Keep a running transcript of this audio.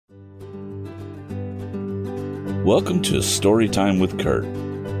Welcome to Storytime with Kurt.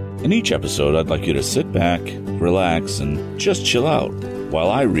 In each episode, I'd like you to sit back, relax, and just chill out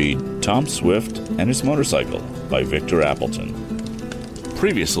while I read Tom Swift and His Motorcycle by Victor Appleton.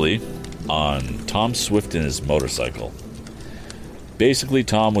 Previously on Tom Swift and His Motorcycle. Basically,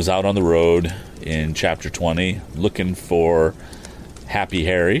 Tom was out on the road in Chapter 20 looking for Happy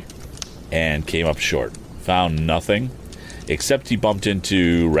Harry and came up short. Found nothing, except he bumped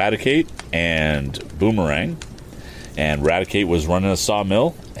into Radicate and Boomerang. And Radicate was running a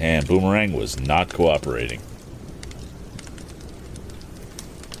sawmill, and Boomerang was not cooperating.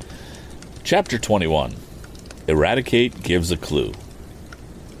 Chapter 21. Eradicate gives a clue.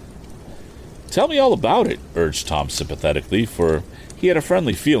 Tell me all about it, urged Tom sympathetically, for he had a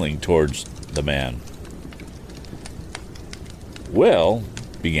friendly feeling towards the man. Well,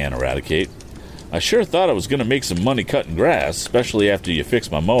 began Eradicate, I sure thought I was going to make some money cutting grass, especially after you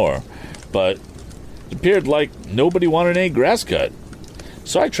fixed my mower, but it appeared like nobody wanted any grass cut.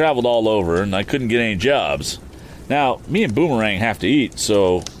 So I traveled all over, and I couldn't get any jobs. Now, me and Boomerang have to eat,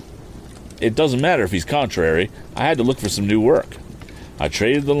 so it doesn't matter if he's contrary. I had to look for some new work. I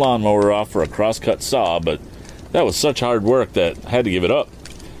traded the lawnmower off for a cross-cut saw, but that was such hard work that I had to give it up.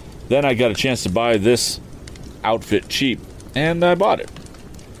 Then I got a chance to buy this outfit cheap, and I bought it.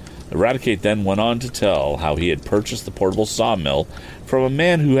 Eradicate then went on to tell how he had purchased the portable sawmill from a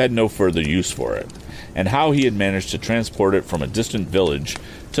man who had no further use for it, and how he had managed to transport it from a distant village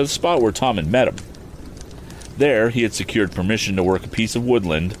to the spot where Tom had met him. There, he had secured permission to work a piece of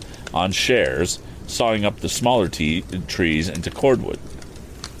woodland on shares, sawing up the smaller trees into cordwood.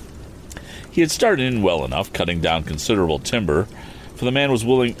 He had started in well enough, cutting down considerable timber, for the man was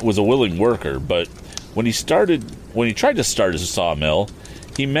a willing worker, but when he tried to start his sawmill,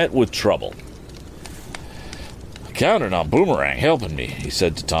 he met with trouble. I counted on Boomerang helping me, he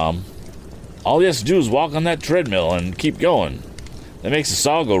said to Tom. All he has to do is walk on that treadmill and keep going. That makes the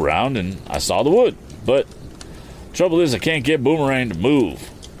saw go round, and I saw the wood. But the trouble is I can't get Boomerang to move.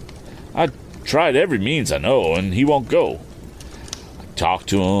 I tried every means I know, and he won't go. I talked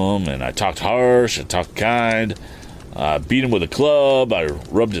to him, and I talked harsh, I talked kind. I beat him with a club, I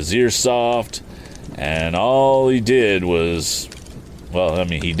rubbed his ears soft, and all he did was... Well, I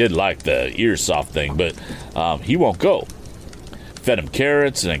mean, he did like the ear soft thing, but he won't go. Fed him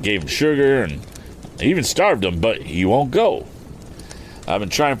carrots, and I gave him sugar, and I even starved him, but he won't go. I've been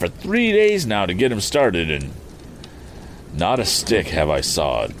trying for 3 days now to get him started, and not a stick have I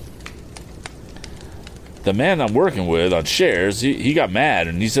sawed. The man I'm working with on shares, he got mad,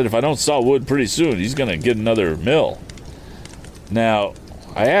 and he said if I don't saw wood pretty soon, he's going to get another mill. Now,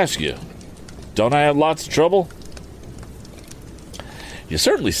 I ask you, don't I have lots of trouble? You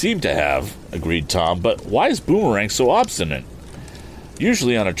certainly seem to have, agreed Tom, but why is Boomerang so obstinate?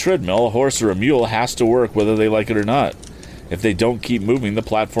 Usually on a treadmill, a horse or a mule has to work whether they like it or not. If they don't keep moving, the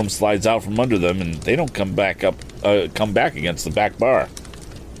platform slides out from under them and they don't come back against the back bar.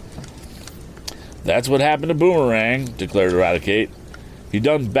 That's what happened to Boomerang, declared Eradicate. He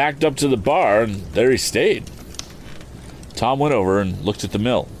done backed up to the bar and there he stayed. Tom went over and looked at the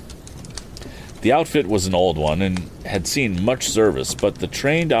mill. The outfit was an old one and had seen much service, but the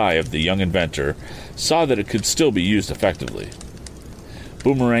trained eye of the young inventor saw that it could still be used effectively.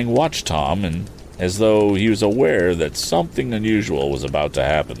 Boomerang watched Tom, and as though he was aware that something unusual was about to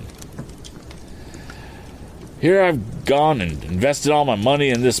happen. Here I've gone and invested all my money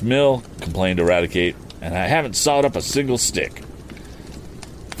in this mill, complained Eradicate, and I haven't sawed up a single stick.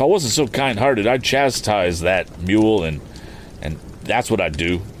 If I wasn't so kind-hearted, I'd chastise that mule, and that's what I'd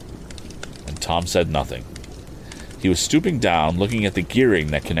do. And Tom said nothing. He was stooping down, looking at the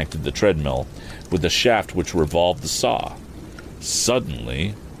gearing that connected the treadmill with the shaft which revolved the saw.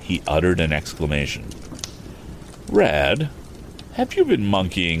 Suddenly, he uttered an exclamation. Rad, have you been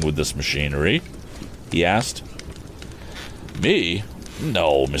monkeying with this machinery? He asked. Me?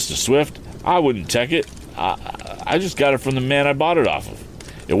 No, Mr. Swift. I wouldn't take it. I just got it from the man I bought it off of.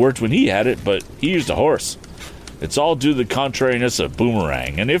 It worked when he had it, but he used a horse. It's all due to the contrariness of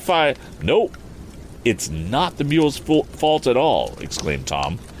Boomerang, and if I... Nope. It's not the mule's fault at all, exclaimed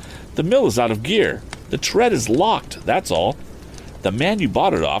Tom. The mill is out of gear. The tread is locked, that's all. The man you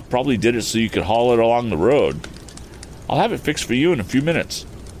bought it off probably did it so you could haul it along the road. I'll have it fixed for you in a few minutes.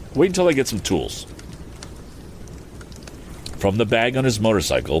 Wait until I get some tools. From the bag on his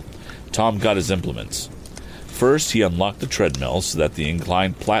motorcycle, Tom got his implements. First, he unlocked the treadmill so that the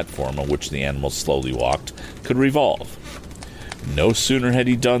inclined platform on which the animal slowly walked could revolve. No sooner had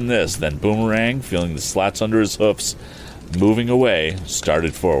he done this than Boomerang, feeling the slats under his hoofs moving away,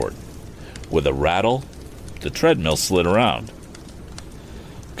 started forward. With a rattle, the treadmill slid around.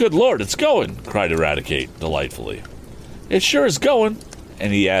 Good Lord, it's going, cried Eradicate delightfully. It sure is going,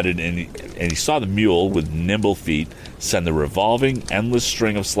 and he added, and he saw the mule with nimble feet send the revolving, endless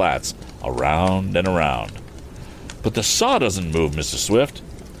string of slats around and around. But the saw doesn't move, Mr. Swift.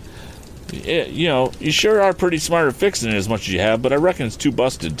 You sure are pretty smart at fixing it as much as you have, but I reckon it's too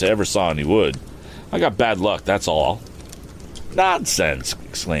busted to ever saw any wood. I got bad luck, that's all. Nonsense,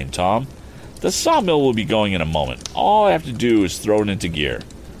 exclaimed Tom. The sawmill will be going in a moment. All I have to do is throw it into gear.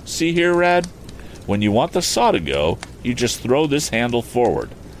 See here, Rad? When you want the saw to go, you just throw this handle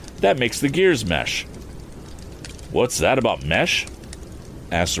forward. That makes the gears mesh. What's that about mesh?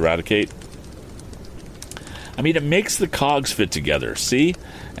 Asked Eradicate. I mean, it makes the cogs fit together, see?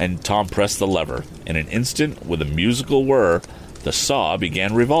 And Tom pressed the lever. In an instant, with a musical whir, the saw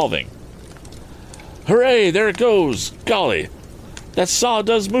began revolving. Hooray, there it goes! Golly, that saw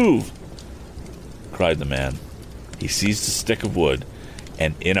does move! Cried the man. He seized a stick of wood,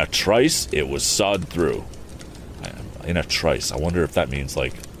 and in a trice, it was sawed through. In a trice. I wonder if that means,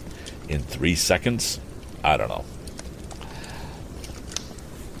 like, in 3 seconds? I don't know.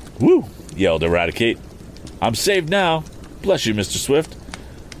 Woo! Yelled Eradicate. I'm saved now. Bless you, Mr. Swift.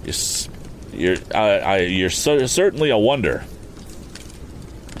 You're certainly a wonder.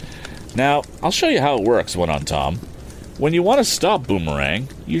 Now, I'll show you how it works, went on Tom. When you want to stop Boomerang,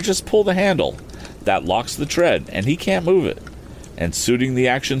 you just pull the handle. That locks the tread, and he can't move it. And suiting the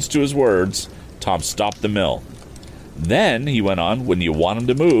actions to his words, Tom stopped the mill. Then, he went on, when you want him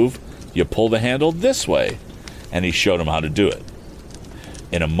to move, you pull the handle this way. And he showed him how to do it.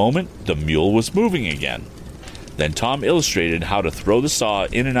 In a moment, the mule was moving again. Then Tom illustrated how to throw the saw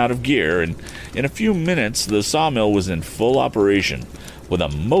in and out of gear, and in a few minutes the sawmill was in full operation, with a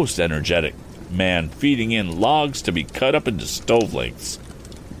most energetic man feeding in logs to be cut up into stove lengths.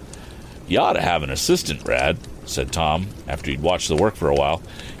 You ought to have an assistant, Rad, said Tom, after he'd watched the work for a while.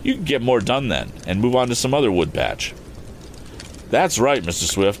 You can get more done then, and move on to some other wood patch. That's right, Mr.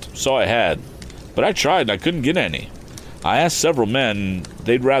 Swift, so I had. But I tried and I couldn't get any. I asked several men, and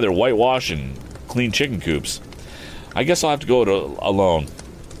they'd rather whitewash and clean chicken coops. I guess I'll have to go it alone.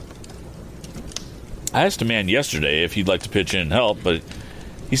 I asked a man yesterday if he'd like to pitch in and help, but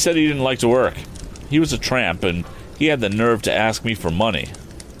he said he didn't like to work. He was a tramp, and he had the nerve to ask me for money.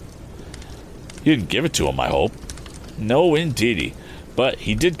 You didn't give it to him, I hope. No, indeedy. But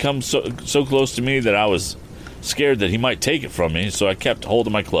he did come so close to me that I was scared that he might take it from me, so I kept hold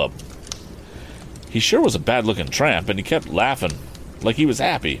of my club. He sure was a bad-looking tramp, and he kept laughing like he was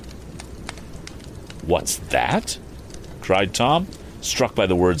happy. What's that? Cried Tom, struck by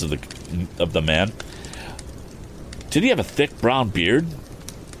the words of the man. Did he have a thick brown beard?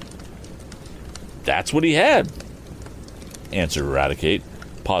 That's what he had, answered Eradicate,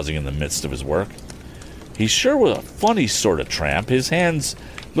 pausing in the midst of his work. He sure was a funny sort of tramp. His hands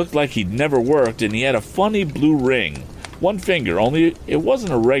looked like he'd never worked, and he had a funny blue ring. One finger, only it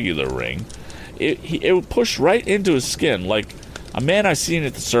wasn't a regular ring. It would push right into his skin, like a man I seen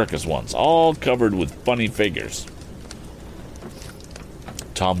at the circus once, all covered with funny figures.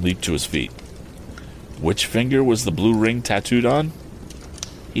 Tom leaped to his feet. Which finger was the blue ring tattooed on?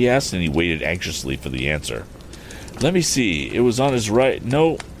 He asked, and he waited anxiously for the answer. Let me see. It was on his right.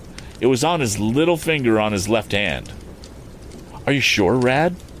 No, it was on his little finger on his left hand. Are you sure,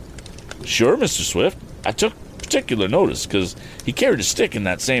 Rad? Sure, Mr. Swift. I took particular notice, because he carried a stick in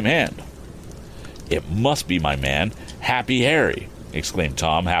that same hand. It must be my man, Happy Harry, exclaimed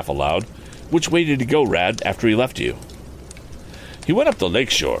Tom, half aloud. Which way did he go, Rad, after he left you? He went up the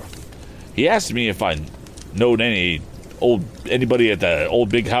lake shore. He asked me if I knowed anybody at the old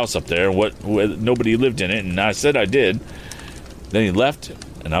big house up there, nobody lived in it, and I said I did. Then he left,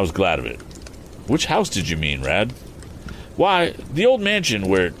 and I was glad of it. Which house did you mean, Rad? Why, the old mansion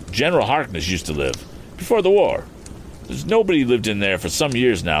where General Harkness used to live, before the war. There's nobody lived in there for some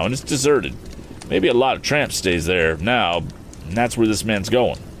years now, and it's deserted. Maybe a lot of tramps stays there now, and that's where this man's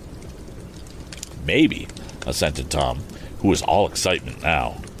going. Maybe, assented Tom, who was all excitement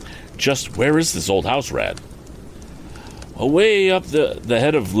now. Just where is this old house, Rad? Away up the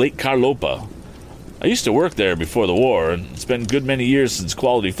head of Lake Carlopa. I used to work there before the war, and it's been a good many years since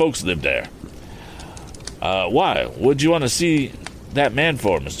quality folks lived there. Why? What'd you want to see that man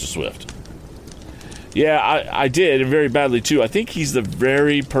for, Mr. Swift? Yeah, I did, and very badly, too. I think he's the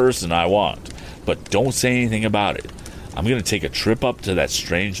very person I want. But don't say anything about it. I'm going to take a trip up to that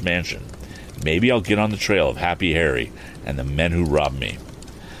strange mansion. Maybe I'll get on the trail of Happy Harry and the men who robbed me.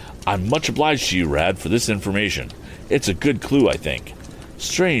 I'm much obliged to you, Rad, for this information. It's a good clue, I think.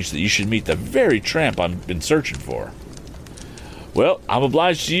 Strange that you should meet the very tramp I've been searching for. Well, I'm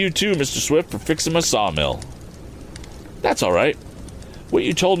obliged to you too, Mr. Swift, for fixing my sawmill. That's all right. What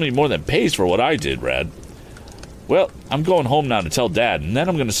you told me more than pays for what I did, Rad. Well, I'm going home now to tell Dad, and then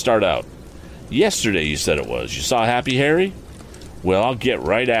I'm going to start out. Yesterday, you said it was. You saw Happy Harry? Well, I'll get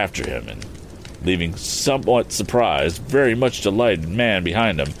right after him, and leaving somewhat surprised, very much delighted man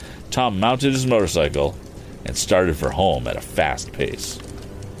behind him, Tom mounted his motorcycle and started for home at a fast pace.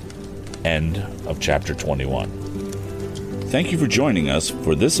 End of chapter 21. Thank you for joining us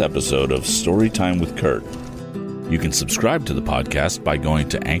for this episode of Storytime with Kurt. You can subscribe to the podcast by going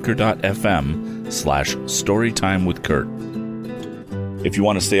to anchor.fm/storytimewithkurt. If you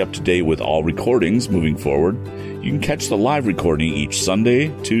want to stay up to date with all recordings moving forward, you can catch the live recording each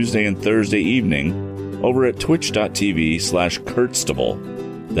Sunday, Tuesday, and Thursday evening over at twitch.tv/Kurtstable.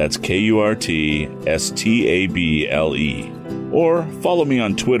 That's KURTSTABLE. Or follow me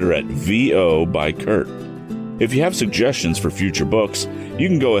on Twitter at VO by Kurt. If you have suggestions for future books, you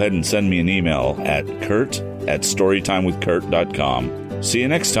can go ahead and send me an email at kurt@storytimewithkurt.com. See you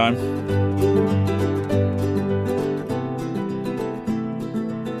next time.